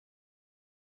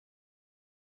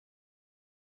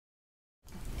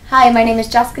Hi, my name is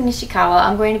Jessica Nishikawa.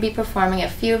 I'm going to be performing a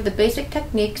few of the basic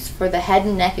techniques for the head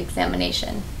and neck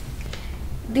examination.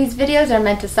 These videos are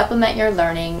meant to supplement your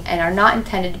learning and are not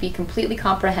intended to be completely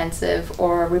comprehensive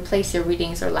or replace your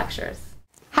readings or lectures.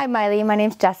 Hi Miley, my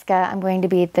name is Jessica. I'm going to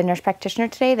be the nurse practitioner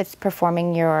today that's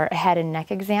performing your head and neck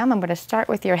exam. I'm going to start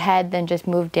with your head, then just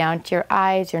move down to your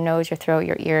eyes, your nose, your throat,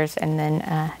 your ears, and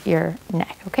then your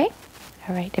neck, okay?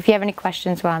 All right, if you have any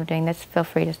questions while I'm doing this, feel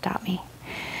free to stop me.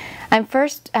 I'm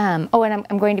first, and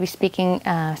I'm going to be speaking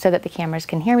so that the cameras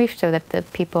can hear me, so that the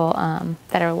people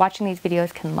that are watching these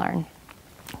videos can learn.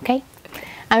 Okay?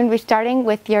 I'm going to be starting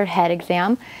with your head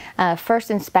exam. First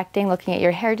inspecting, looking at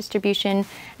your hair distribution,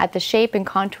 at the shape and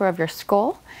contour of your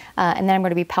skull, and then I'm going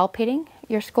to be palpating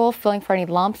your skull, feeling for any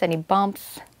lumps, any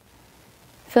bumps,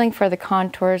 feeling for the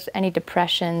contours, any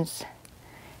depressions,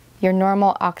 your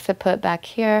normal occiput back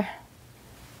here.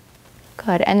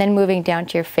 Good, and then moving down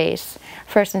to your face.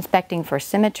 First inspecting for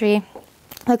symmetry,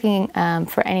 looking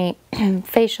for any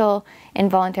facial,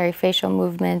 involuntary facial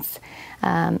movements,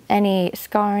 any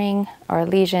scarring or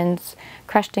lesions,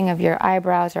 cresting of your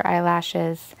eyebrows or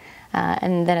eyelashes,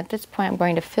 and then at this point I'm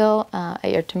going to feel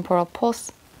at your temporal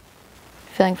pulse,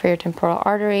 feeling for your temporal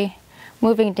artery,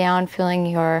 moving down, feeling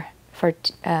your, for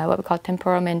what we call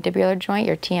temporomandibular joint,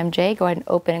 your TMJ. Go ahead and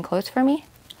open and close for me.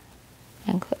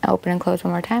 And open and close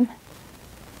one more time.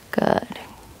 Good,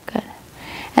 good.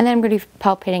 And then I'm going to be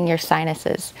palpating your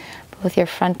sinuses, both your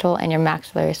frontal and your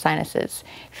maxillary sinuses.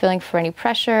 Feeling for any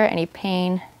pressure, any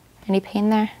pain. Any pain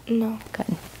there? No. Good.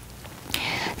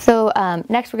 So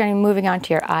next we're going to be moving on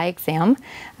to your eye exam.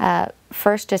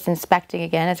 First, just inspecting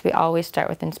again, as we always start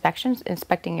with inspections,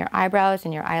 inspecting your eyebrows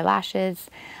and your eyelashes,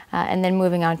 and then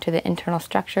moving on to the internal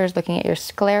structures, looking at your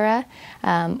sclera,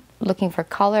 looking for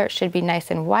color. It should be nice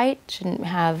and white, shouldn't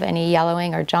have any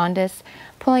yellowing or jaundice.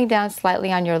 Pulling down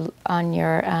slightly on your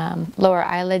lower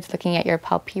eyelids, looking at your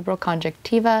palpebral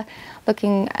conjunctiva,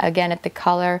 looking again at the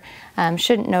color.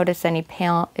 Shouldn't notice any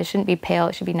pale. It shouldn't be pale.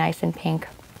 It should be nice and pink,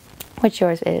 which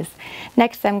yours is.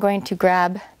 Next, I'm going to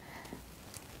grab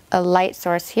a light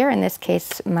source here, in this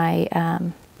case my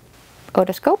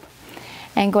otoscope,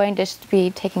 and going to just be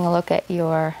taking a look at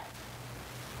your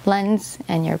lens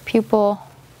and your pupil.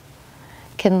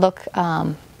 Can look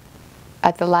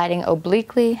at the lighting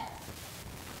obliquely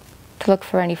to look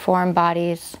for any foreign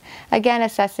bodies. Again,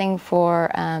 assessing for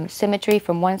symmetry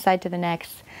from one side to the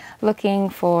next, looking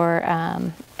for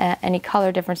any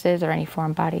color differences or any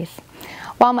foreign bodies.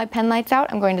 While my pen light's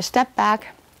out, I'm going to step back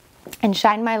and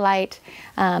shine my light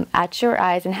at your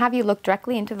eyes and have you look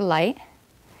directly into the light.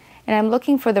 And I'm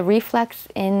looking for the reflex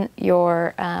in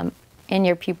your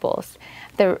pupils.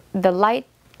 The light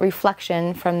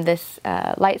reflection from this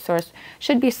light source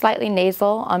should be slightly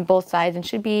nasal on both sides and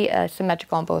should be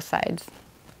symmetrical on both sides,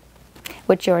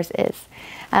 which yours is.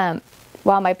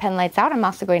 While my pen light's out, I'm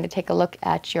also going to take a look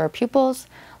at your pupils,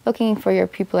 looking for your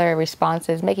pupillary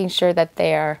responses, making sure that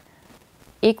they are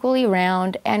equally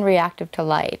round and reactive to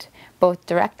light, both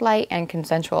direct light and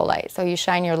consensual light. So you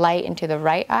shine your light into the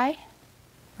right eye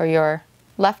or your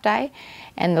left eye,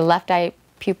 and the left eye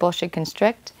pupil should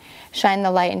constrict. Shine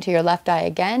the light into your left eye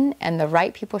again, and the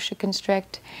right pupil should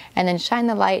constrict. And then shine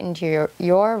the light into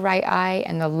your right eye,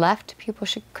 and the left pupil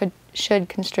should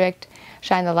constrict.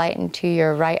 Shine the light into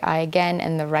your right eye again,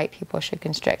 and the right pupil should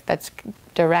constrict. That's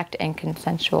direct and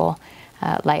consensual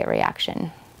light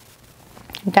reaction.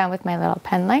 I'm done with my little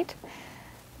pen light.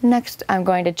 Next, I'm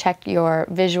going to check your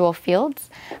visual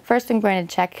fields. First, I'm going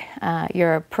to check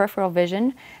your peripheral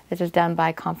vision. This is done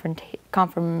by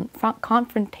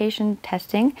confrontation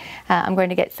testing. I'm going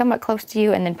to get somewhat close to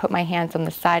you and then put my hands on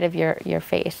the side of your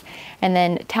face. And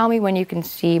then tell me when you can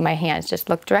see my hands. Just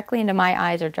look directly into my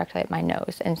eyes or directly at my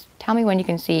nose. And tell me when you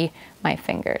can see my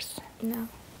fingers. No.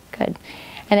 Good.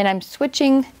 And then I'm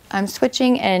switching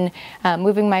and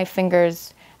moving my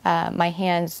fingers, my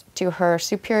hands to her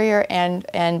superior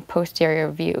and posterior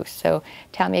view. So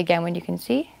tell me again when you can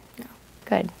see. No.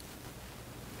 Good.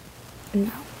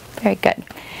 No. Very good.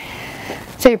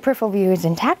 So your peripheral view is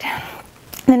intact.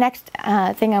 The next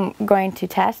thing I'm going to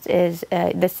test is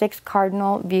the 6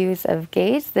 cardinal views of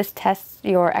gaze. This tests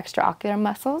your extraocular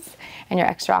muscles and your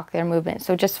extraocular movement.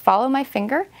 So just follow my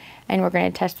finger and we're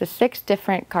going to test the 6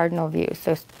 different cardinal views.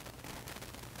 So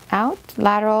out,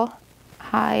 lateral,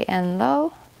 high and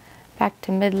low, back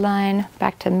to midline,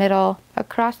 back to middle,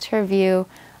 across her view,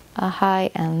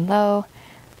 high and low,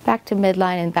 back to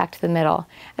midline and back to the middle.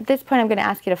 At this point, I'm going to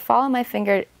ask you to follow my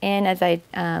finger in as I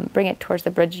bring it towards the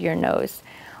bridge of your nose.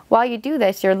 While you do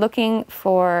this, you're looking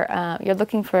for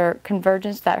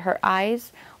convergence, that her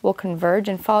eyes will converge,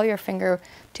 and follow your finger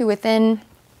to within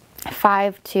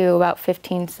 5 to about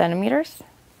 15 centimeters.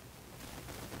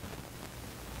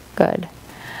 Good.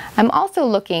 I'm also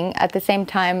looking at the same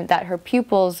time that her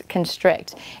pupils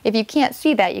constrict. If you can't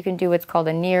see that, you can do what's called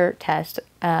a near test,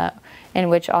 in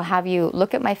which I'll have you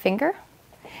look at my finger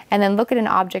and then look at an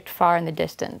object far in the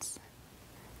distance.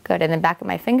 Good, and then back at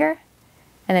my finger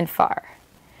and then far.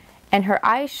 And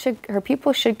her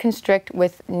pupils should constrict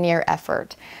with near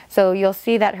effort. So you'll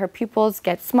see that her pupils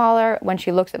get smaller when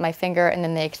she looks at my finger, and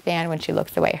then they expand when she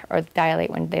looks away, or dilate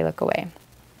when they look away.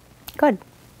 Good.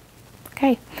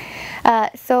 Okay.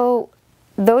 So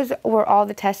those were all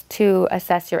the tests to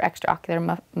assess your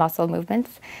extraocular muscle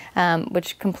movements,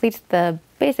 which completes the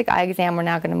basic eye exam. We're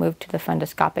now going to move to the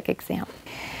fundoscopic exam.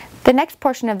 The next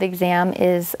portion of the exam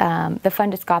is the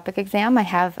fundoscopic exam. I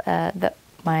have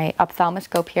my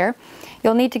ophthalmoscope here.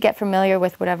 You'll need to get familiar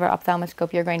with whatever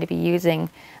ophthalmoscope you're going to be using,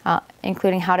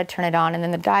 including how to turn it on, and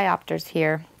then the diopters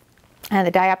here. And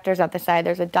the diopters on the side,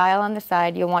 there's a dial on the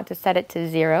side. You'll want to set it to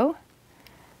 0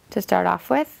 to start off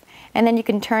with. And then you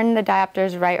can turn the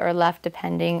diopters right or left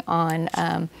depending on,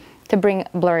 to bring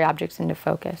blurry objects into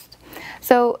focus.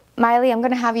 So Miley, I'm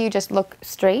going to have you just look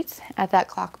straight at that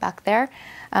clock back there.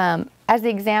 As the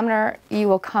examiner, you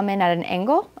will come in at an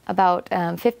angle, about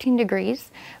 15 degrees.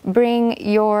 Bring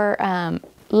your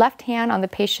left hand on the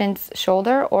patient's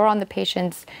shoulder or on the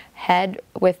patient's head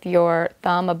with your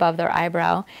thumb above their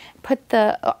eyebrow. Put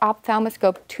the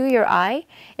ophthalmoscope to your eye.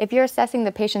 If you're assessing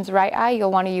the patient's right eye,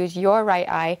 you'll want to use your right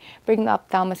eye. Bring the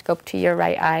ophthalmoscope to your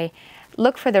right eye.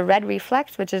 Look for the red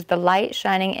reflex, which is the light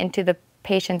shining into the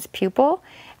patient's pupil.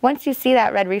 Once you see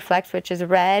that red reflex, which is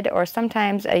red or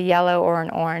sometimes a yellow or an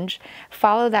orange,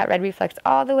 follow that red reflex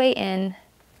all the way in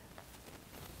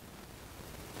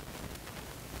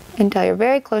until you're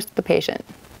very close to the patient.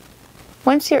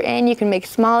 Once you're in, you can make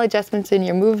small adjustments in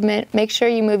your movement. Make sure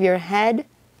you move your head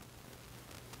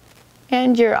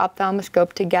and your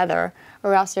ophthalmoscope together,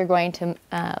 or else you're going to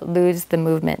lose the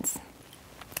movements.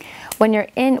 When you're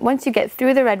in, once you get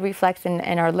through the red reflex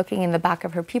and are looking in the back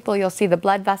of her pupil, you'll see the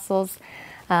blood vessels,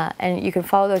 and you can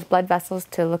follow those blood vessels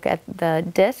to look at the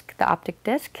disc, the optic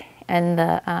disc, and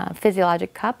the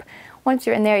physiologic cup. Once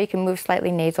you're in there, you can move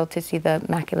slightly nasal to see the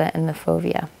macula and the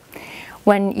fovea.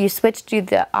 When you switch to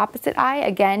the opposite eye,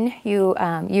 again, you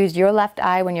use your left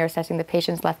eye when you're assessing the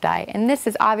patient's left eye. And this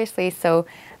is obviously so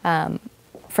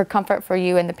for comfort for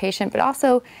you and the patient, but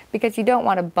also because you don't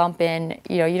want to bump in,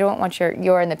 you don't want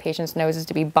your and the patient's noses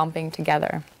to be bumping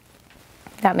together.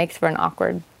 That makes for an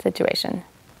awkward situation.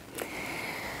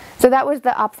 So that was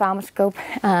the ophthalmoscope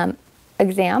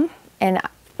exam. And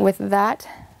with that,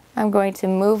 I'm going to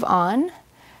move on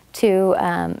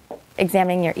to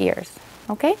examining your ears.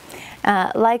 Okay?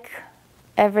 Like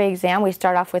every exam, we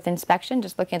start off with inspection,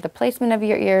 just looking at the placement of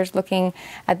your ears, looking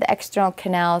at the external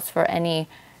canals for any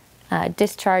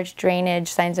discharge, drainage,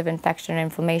 signs of infection or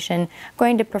inflammation. I'm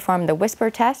going to perform the whisper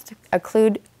test.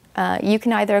 You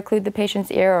can either occlude the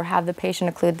patient's ear or have the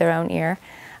patient occlude their own ear.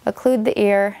 Occlude the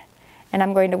ear, and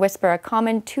I'm going to whisper a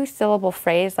common 2-syllable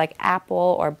phrase like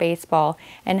apple or baseball,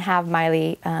 and have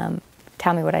Miley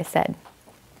tell me what I said.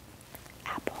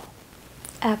 Apple.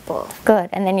 Apple. Good.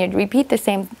 And then you'd repeat the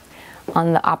same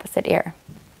on the opposite ear.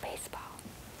 Baseball.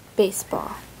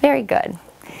 Baseball. Very good.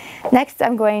 Next,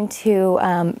 I'm going to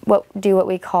do what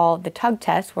we call the tug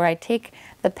test, where I take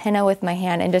the pinna with my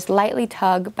hand and just lightly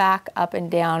tug back, up,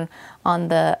 and down on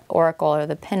the auricle or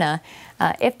the pinna.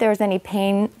 If there's any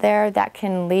pain there, that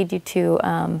can lead you to,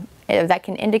 that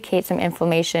can indicate some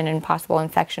inflammation and possible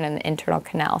infection in the internal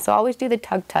canal. So always do the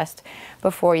tug test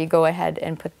before you go ahead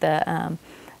and put the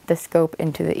scope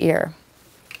into the ear.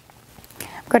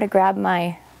 I'm going to grab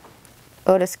my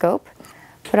otoscope,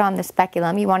 put on the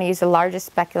speculum. You want to use the largest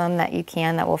speculum that you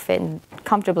can that will fit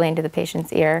comfortably into the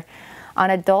patient's ear. On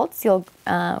adults, you'll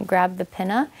grab the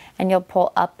pinna and you'll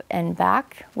pull up and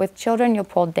back. With children, you'll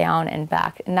pull down and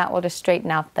back, and that will just straighten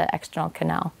out the external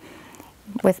canal.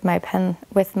 With my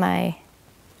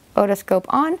otoscope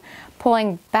on,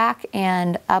 pulling back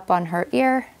and up on her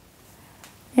ear,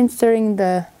 inserting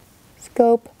the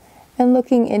scope and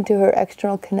looking into her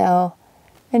external canal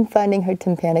and finding her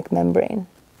tympanic membrane.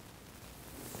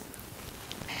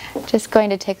 Just going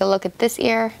to take a look at this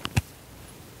ear.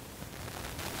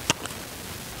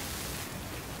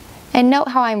 And note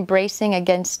how I'm bracing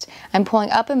against, I'm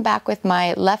pulling up and back with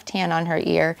my left hand on her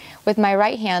ear. With my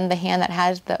right hand, the hand that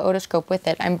has the otoscope with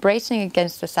it, I'm bracing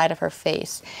against the side of her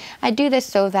face. I do this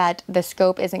so that the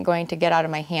scope isn't going to get out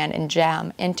of my hand and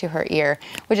jam into her ear,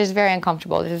 which is very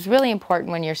uncomfortable. This is really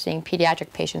important when you're seeing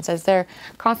pediatric patients, as they're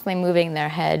constantly moving their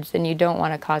heads and you don't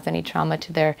want to cause any trauma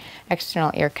to their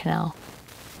external ear canal.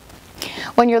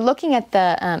 When you're looking at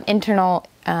the internal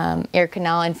ear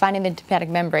canal and finding the tympanic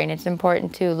membrane, it's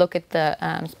important to look at the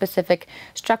specific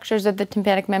structures of the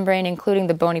tympanic membrane, including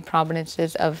the bony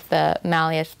prominences of the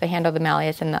malleus, the handle of the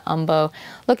malleus and the umbo,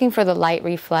 looking for the light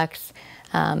reflex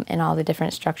and all the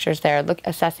different structures there,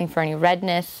 assessing for any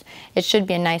redness. It should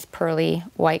be a nice pearly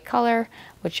white color,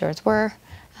 which yours were.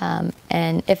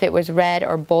 And if it was red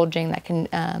or bulging, that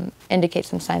can indicate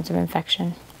some signs of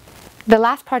infection. The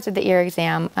last parts of the ear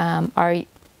exam are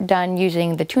done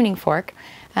using the tuning fork.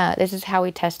 This is how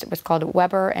we test. It was called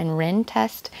Weber and Rinn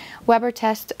test. Weber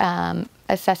test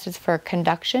assesses for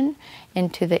conduction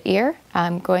into the ear.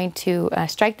 I'm going to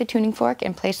strike the tuning fork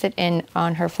and place it in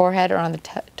on her forehead or on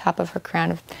the top of her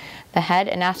crown of the head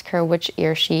and ask her which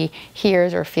ear she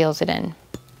hears or feels it in.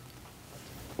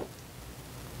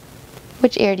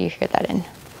 Which ear do you hear that in?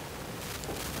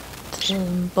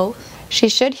 In both. She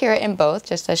should hear it in both,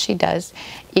 just as she does,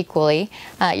 equally.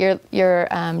 You're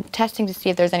testing to see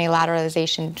if there's any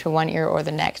lateralization to one ear or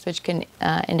the next, which can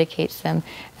indicate some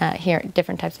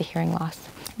different types of hearing loss.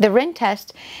 The Rinn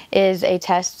test is a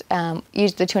test,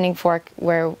 use the tuning fork,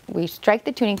 where we strike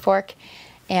the tuning fork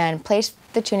and place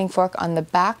the tuning fork on the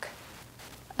back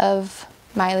of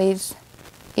Miley's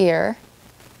ear,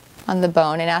 on the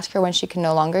bone, and ask her when she can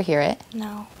no longer hear it.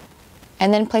 No.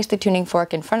 And then place the tuning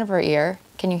fork in front of her ear.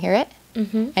 Can you hear it?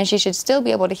 Mm-hmm. And she should still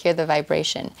be able to hear the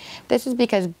vibration. This is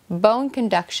because bone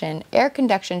conduction, air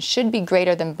conduction should be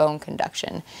greater than bone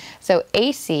conduction. So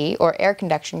AC, or air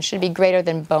conduction, should be greater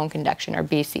than bone conduction, or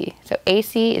BC. So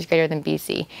AC is greater than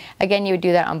BC. Again, you would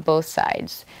do that on both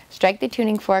sides. Strike the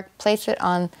tuning fork, place it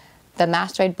on the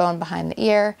mastoid bone behind the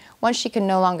ear. Once she can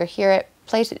no longer hear it,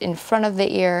 place it in front of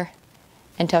the ear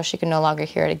until she can no longer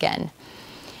hear it again.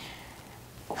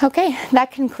 Okay,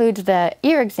 that concludes the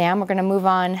ear exam. We're going to move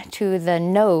on to the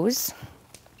nose,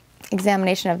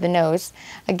 examination of the nose.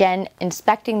 Again,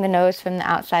 inspecting the nose from the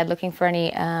outside, looking for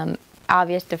any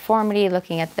obvious deformity,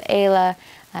 looking at the ala.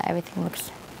 Everything looks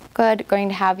good. Going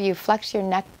to have you flex your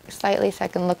neck slightly so I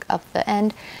can look up the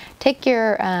end. Take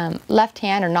your left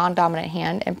hand or non-dominant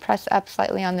hand and press up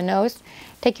slightly on the nose.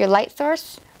 Take your light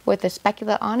source with the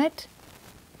speculum on it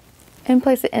and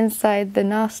place it inside the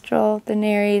nostril, the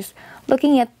nares,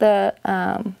 looking at the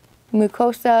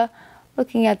mucosa,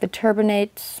 looking at the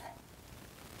turbinates,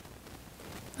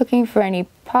 looking for any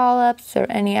polyps or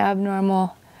any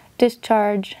abnormal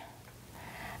discharge.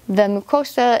 The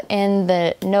mucosa in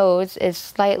the nose is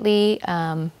slightly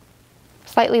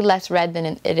less red than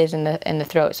it is in the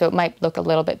throat, so it might look a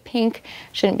little bit pink.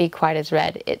 Shouldn't be quite as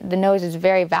red. The nose is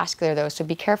very vascular though, so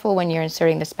be careful when you're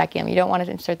inserting the speculum. You don't want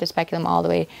to insert the speculum all the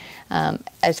way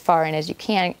as far in as you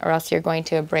can, or else you're going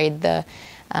to abrade the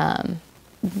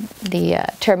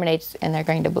terminates and they're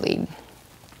going to bleed.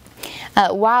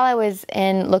 While I was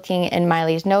looking in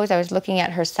Miley's nose, I was looking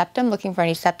at her septum, looking for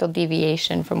any septal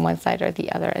deviation from one side or the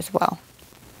other as well.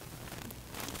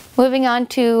 Moving on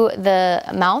to the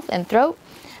mouth and throat,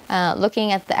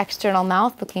 looking at the external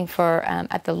mouth, looking for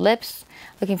at the lips,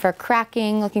 looking for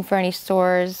cracking, looking for any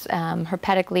sores,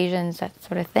 herpetic lesions, that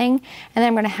sort of thing. And then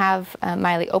I'm going to have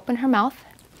Miley open her mouth.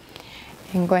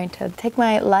 I'm going to take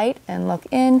my light and look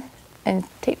in and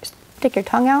stick your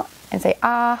tongue out and say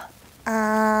ah.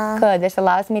 Good. This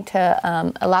allows me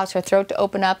to allows her throat to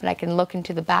open up, and I can look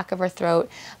into the back of her throat,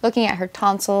 looking at her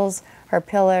tonsils, her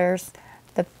pillars,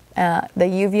 the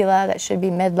uvula that should be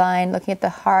midline, looking at the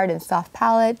hard and soft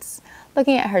palates,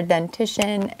 looking at her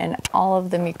dentition and all of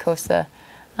the mucosa.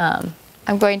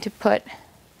 I'm going to put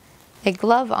a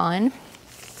glove on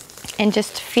and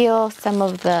just feel some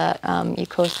of the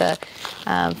mucosa,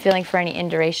 feeling for any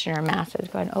induration or masses.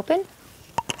 Go ahead and open.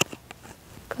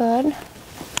 Good.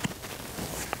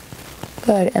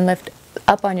 Good. And lift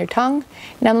up on your tongue.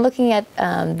 And I'm looking at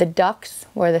the ducts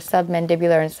where the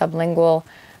submandibular and sublingual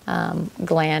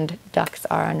gland ducts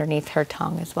are underneath her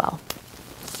tongue as well.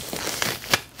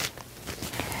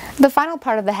 The final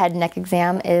part of the head neck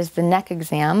exam is the neck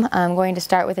exam. I'm going to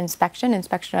start with inspection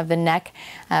of the neck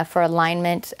for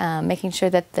alignment, making sure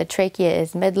that the trachea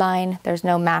is midline, there's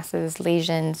no masses,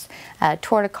 lesions,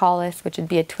 torticollis, which would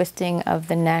be a twisting of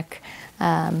the neck,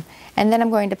 and then I'm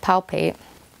going to palpate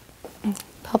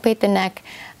the neck.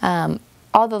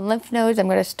 All the lymph nodes, I'm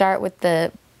going to start with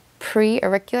the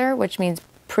pre-auricular, which means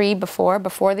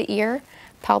before the ear,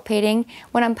 palpating.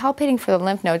 When I'm palpating for the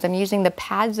lymph nodes, I'm using the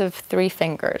pads of 3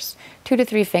 fingers, 2 to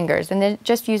 3 fingers, and then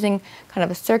just using kind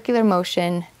of a circular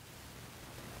motion,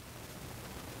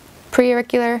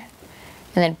 pre-auricular,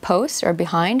 and then post or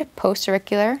behind,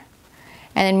 post-auricular,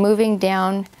 and then moving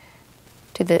down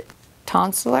to the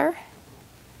tonsillar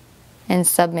and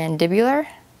submandibular,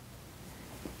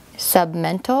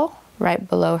 submental, right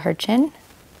below her chin,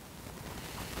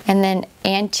 And then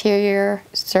anterior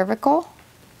cervical.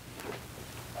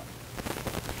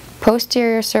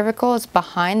 Posterior cervical is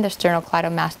behind the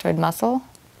sternocleidomastoid muscle.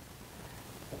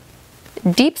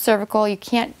 Deep cervical you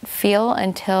can't feel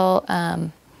until,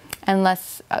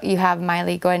 unless you have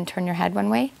Miley go ahead and turn your head one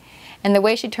way. And the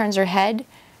way she turns her head,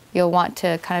 you'll want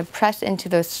to kind of press into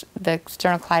the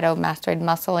sternocleidomastoid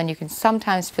muscle, and you can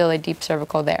sometimes feel a deep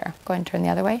cervical there. Go ahead and turn the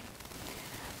other way.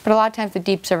 But a lot of times the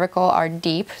deep cervical are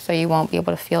deep, so you won't be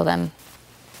able to feel them.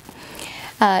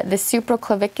 The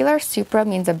supraclavicular, supra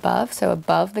means above, so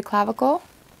above the clavicle,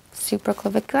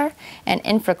 supraclavicular, and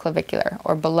infraclavicular,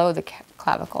 or below the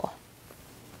clavicle.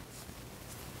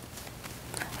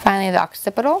 Finally, the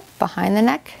occipital, behind the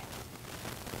neck.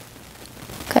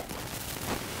 Good.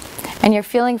 And you're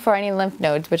feeling for any lymph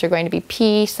nodes, which are going to be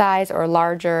pea size or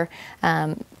larger.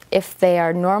 If they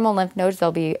are normal lymph nodes,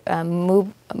 they'll be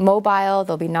mobile,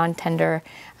 they'll be non-tender.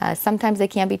 Sometimes they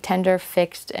can be tender,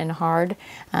 fixed, and hard.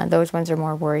 Those ones are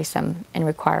more worrisome and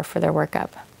require further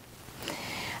workup.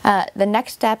 The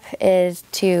next step is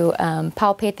to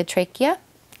palpate the trachea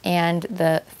and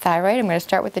the thyroid. I'm going to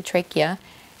start with the trachea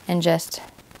and just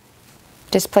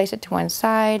displace it to one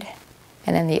side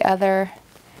and then the other,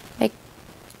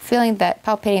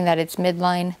 palpating that it's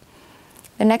midline.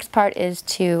 The next part is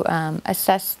to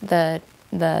assess the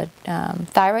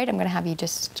thyroid. I'm going to have you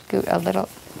just scoot a little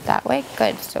that way.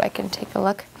 Good, so I can take a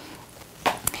look.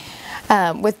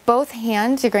 With both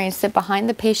hands, you're going to sit behind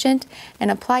the patient and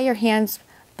apply your hands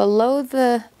below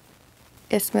the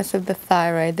isthmus of the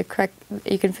thyroid.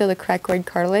 You can feel the cricoid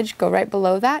cartilage. Go right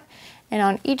below that. And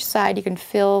on each side, you can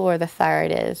feel where the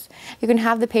thyroid is. You can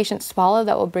have the patient swallow.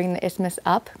 That will bring the isthmus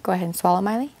up. Go ahead and swallow,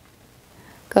 Miley.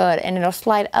 Good, and it'll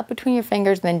slide up between your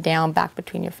fingers and then down back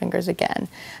between your fingers again.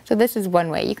 So this is one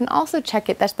way. You can also check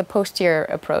it, that's the posterior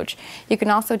approach. You can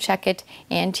also check it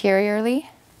anteriorly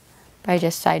by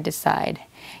just side to side.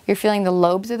 You're feeling the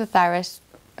lobes of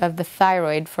the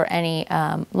thyroid for any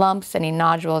lumps, any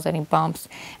nodules, any bumps,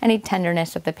 any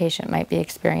tenderness that the patient might be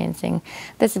experiencing.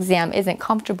 This exam isn't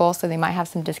comfortable, so they might have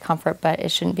some discomfort, but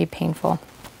it shouldn't be painful.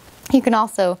 You can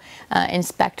also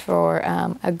inspect for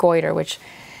a goiter, which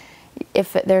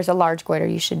if there's a large goiter,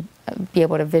 you should be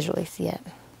able to visually see it.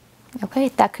 Okay,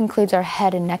 that concludes our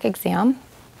head and neck exam.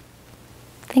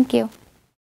 Thank you.